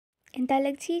and the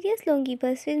luxurious longi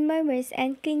bus with murmurs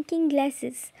and clinking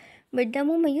glasses. But the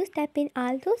moment you step in,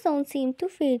 all those sounds seem to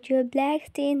fade. Your black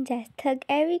stained dress hug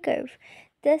every curve,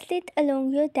 the slit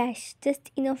along your dash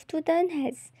just enough to turn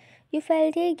heads. You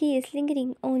felt their gaze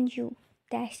lingering on you.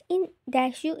 Dash in,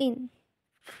 dash you in.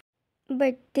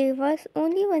 But there was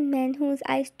only one man whose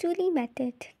eyes truly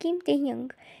mattered, Kim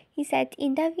Taehyung. He sat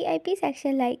in the VIP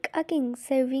section like a king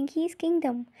serving his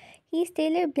kingdom. His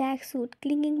tailored black suit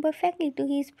clinging perfectly to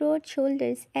his broad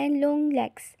shoulders and long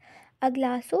legs. A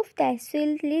glass of tea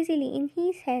swilled lazily in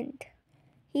his hand.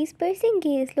 His piercing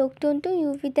gaze locked onto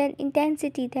you with an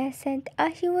intensity that sent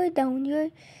a shiver down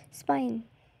your spine.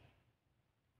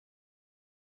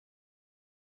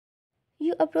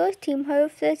 You approached him, her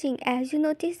flushing, as you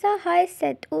noticed the high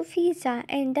set of his jaw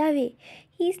and the way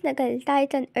he snuggled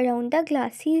tightened around the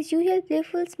glass. His usual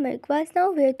playful smirk was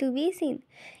nowhere to be seen.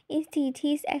 Instead,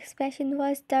 his expression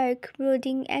was dark,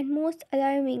 brooding, and most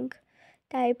alarming.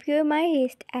 Type your mind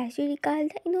raced as you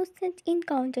recalled the innocent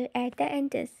encounter at the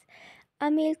entrance. A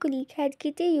male colleague had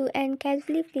greeted you and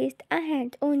casually placed a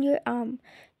hand on your arm.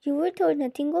 You were told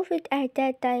nothing of it at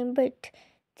that time, but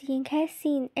Ting has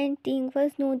seen, and Ting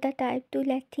was not the type to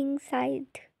let things slide.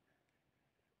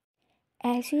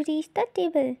 As you reached the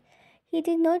table, he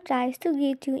did not rise to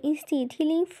greet you. Instead, he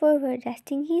leaned forward,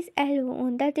 resting his elbow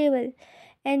on the table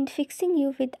and fixing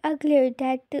you with a glare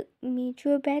that made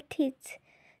your breath hitch.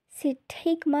 Sit,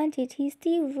 he commanded, his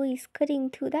deep voice cutting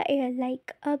through the air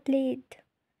like a blade.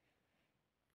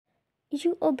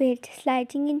 You obeyed,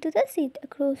 sliding into the seat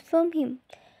across from him.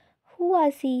 Who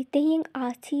was he? Taehyung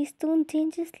asked, his tone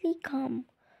dangerously calm.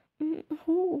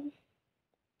 Who?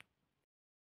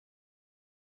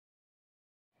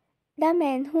 The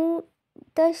man who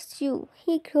touched you,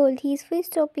 he growled, his voice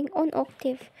dropping an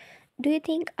octave. Do you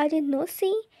think I did not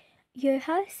see? Your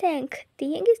heart sank.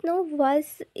 Taehyung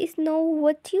is now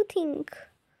what you think.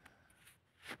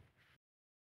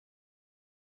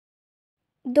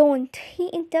 Don't, he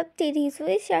interrupted, his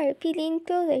voice sharp. He leaned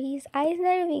closer, his eyes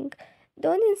narrowing.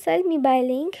 Don't insult me by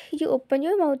lying. You open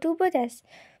your mouth to protest.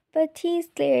 But his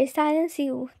glare silenced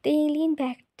you. They leaned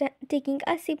back, taking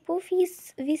a sip of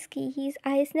his whiskey, his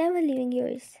eyes never leaving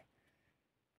yours.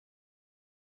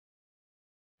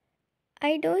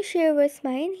 I don't share what's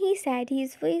mine, he said,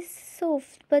 his voice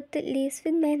soft but laced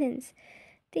with menace.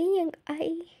 The young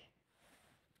I.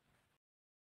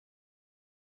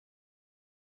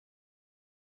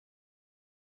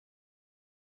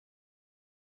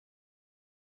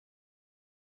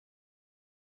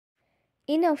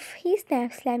 Enough, he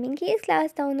snapped, slamming his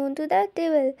glass down onto the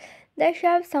table. The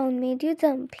sharp sound made you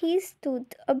jump. He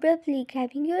stood abruptly,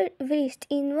 grabbing your wrist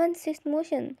in one swift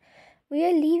motion. We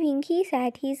are leaving, he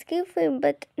said, his grip firm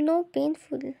but no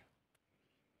painful.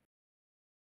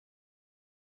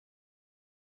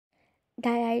 The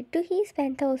ride to his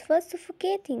penthouse was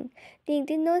suffocating. Dick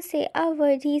did not say a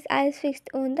word, his eyes fixed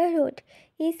on the road.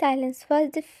 His silence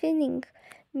was deafening,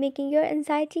 making your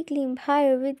anxiety climb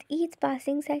higher with each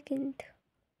passing second.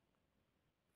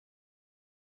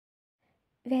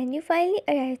 When you finally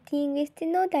arrived, he wasted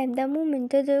no time. The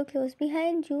moment the door closed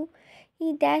behind you,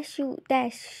 he dashed you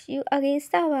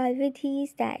against the wall with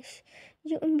his dash.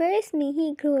 You embarrass me,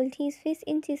 he growled, his face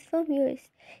inches from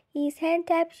yours. His hand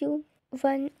tapped you,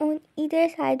 one on either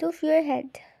side of your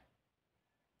head.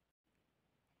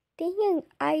 Taehyung,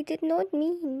 I did not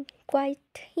mean quite,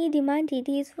 he demanded,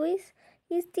 his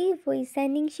deep voice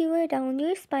sending shiver down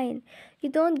your spine. You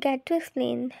don't get to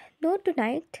explain. Not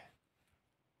tonight.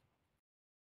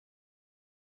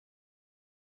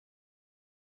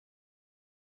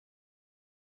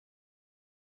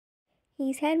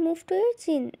 His hand moved to your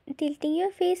chin, tilting your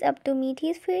face up to meet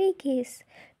his fiery gaze.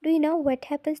 Do you know what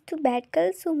happens to bad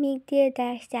girls who make their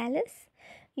dash jealous?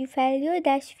 You felt your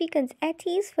dash weakens at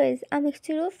his words, a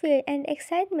mixture of fear and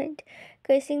excitement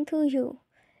coursing through you.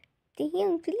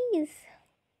 Taehyung, please.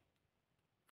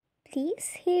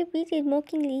 Please, he repeated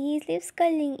mockingly, his lips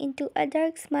curling into a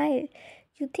dark smile.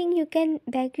 You think you can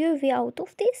beg your way out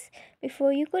of this?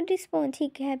 Before you could respond, he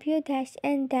grabbed your dash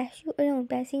and dashed you around,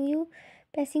 pressing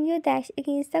your dash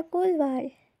against the cold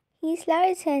wall. His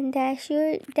large hand dashed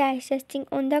your dash, resting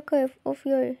on the curve of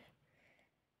your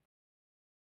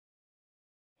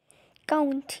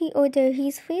count. He ordered,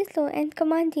 his face low and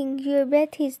commanding. Your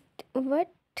breath hissed. What?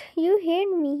 You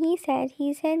heard me, he said,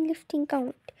 his hand lifting.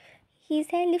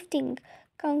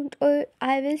 Count or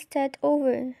I will start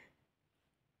over.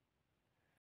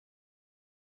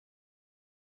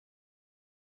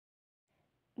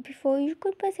 Before you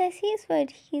could possess his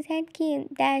word, his hand came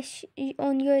dash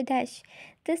on your dash.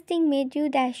 This thing made you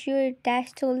dash your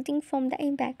dash, jolting from the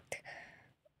impact.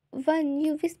 One,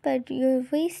 you whispered, your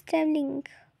voice trembling.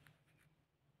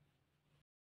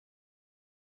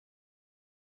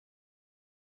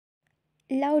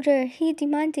 Louder, he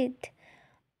demanded.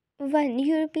 One,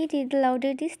 you repeated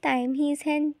louder this time. His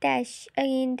hand dashed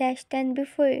again, dashed than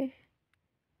before.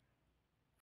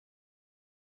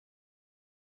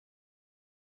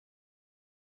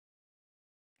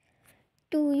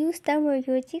 Two, you stammered,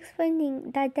 your cheeks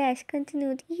burning. The dash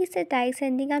continued. He said,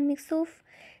 sending a mix of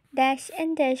dash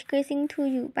and dash coursing through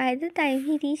you. By the time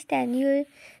he reached 10, your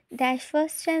dash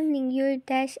was trembling, your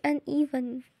dash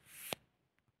uneven.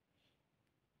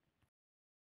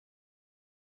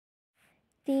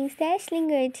 Things dash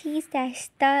lingered, he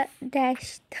dashed the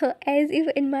dash as if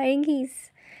admiring his.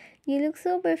 You look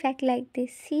so perfect like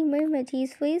this, he murmured.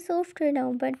 His voice softer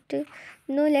now, but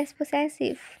no less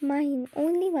possessive. Mine,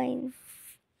 only mine.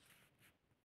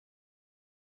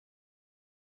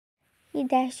 He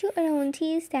dashed you around,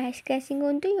 his dash crashing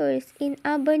onto yours in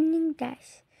a burning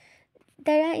dash.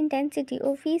 The raw intensity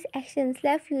of his actions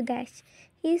left you dashed,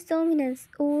 his dominance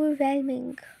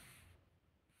overwhelming.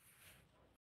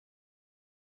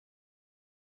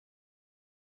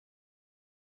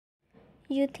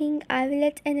 You think I will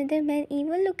let another man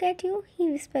even look at you? He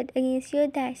whispered against your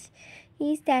dash.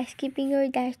 His dash keeping your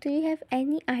dash. Do you have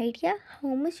any idea how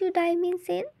much you drive me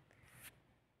insane?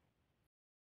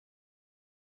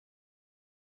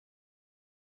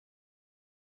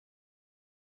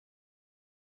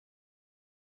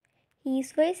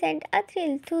 His voice sent a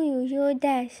thrill through you, your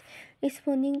dash,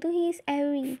 responding to his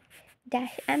every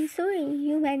dash. I'm sorry,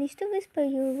 you managed to whisper,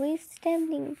 your voice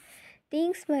trembling.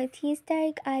 Being smart, his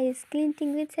dark eyes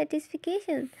glinting with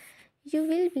satisfaction. You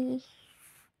will be.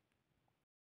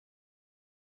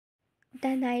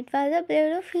 The night was a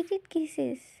blur of heated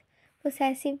kisses,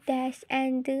 possessive dash,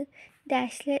 and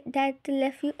that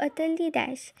left you utterly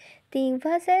dash. The ink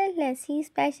was relentless, his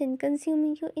passion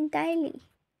consuming you entirely.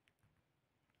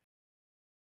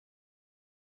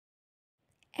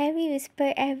 Every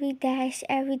whisper, every dash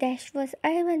was a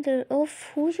reminder of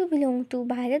who you belong to.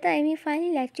 By the time he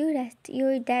finally let you rest,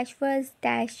 your dash was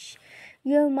dash,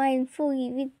 your mind fully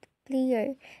with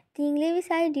pleasure. Being lay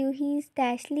beside you, his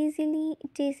dash lazily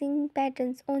tracing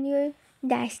patterns on your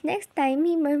dash. Next time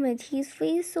he murmured, his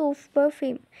face soft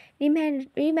perfume.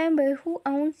 Remember who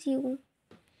owns you.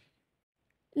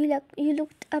 You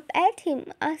looked up at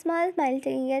him, a small smile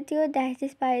tugging at your dash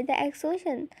despite the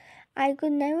exhaustion. I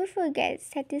could never forget,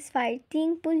 satisfied,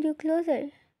 Ting pulled you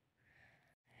closer,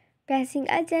 pressing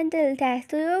a gentle dash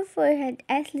to your forehead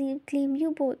as sleep claimed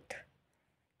you both.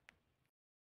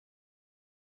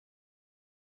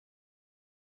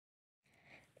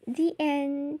 The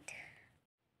end.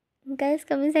 Girls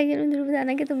comment section में जरूर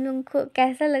बताना कि तुम लोगों को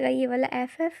कैसा लगा ये वाला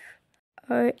एफ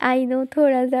और आई नो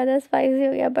थोड़ा ज़्यादा स्पाइसी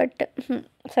हो गया बट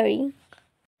सॉरी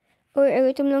और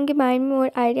अगर तुम लोगों के माइंड में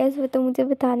और आइडियाज़ हो तो मुझे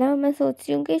बताना मैं सोच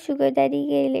रही हूँ कि शुगर डैडी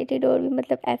के रिलेटेड और भी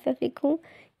मतलब एफ लिखूँ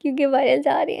क्योंकि वायरल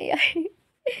जा रही है यार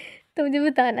तो मुझे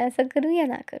बताना ऐसा करूँ या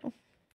ना करूँ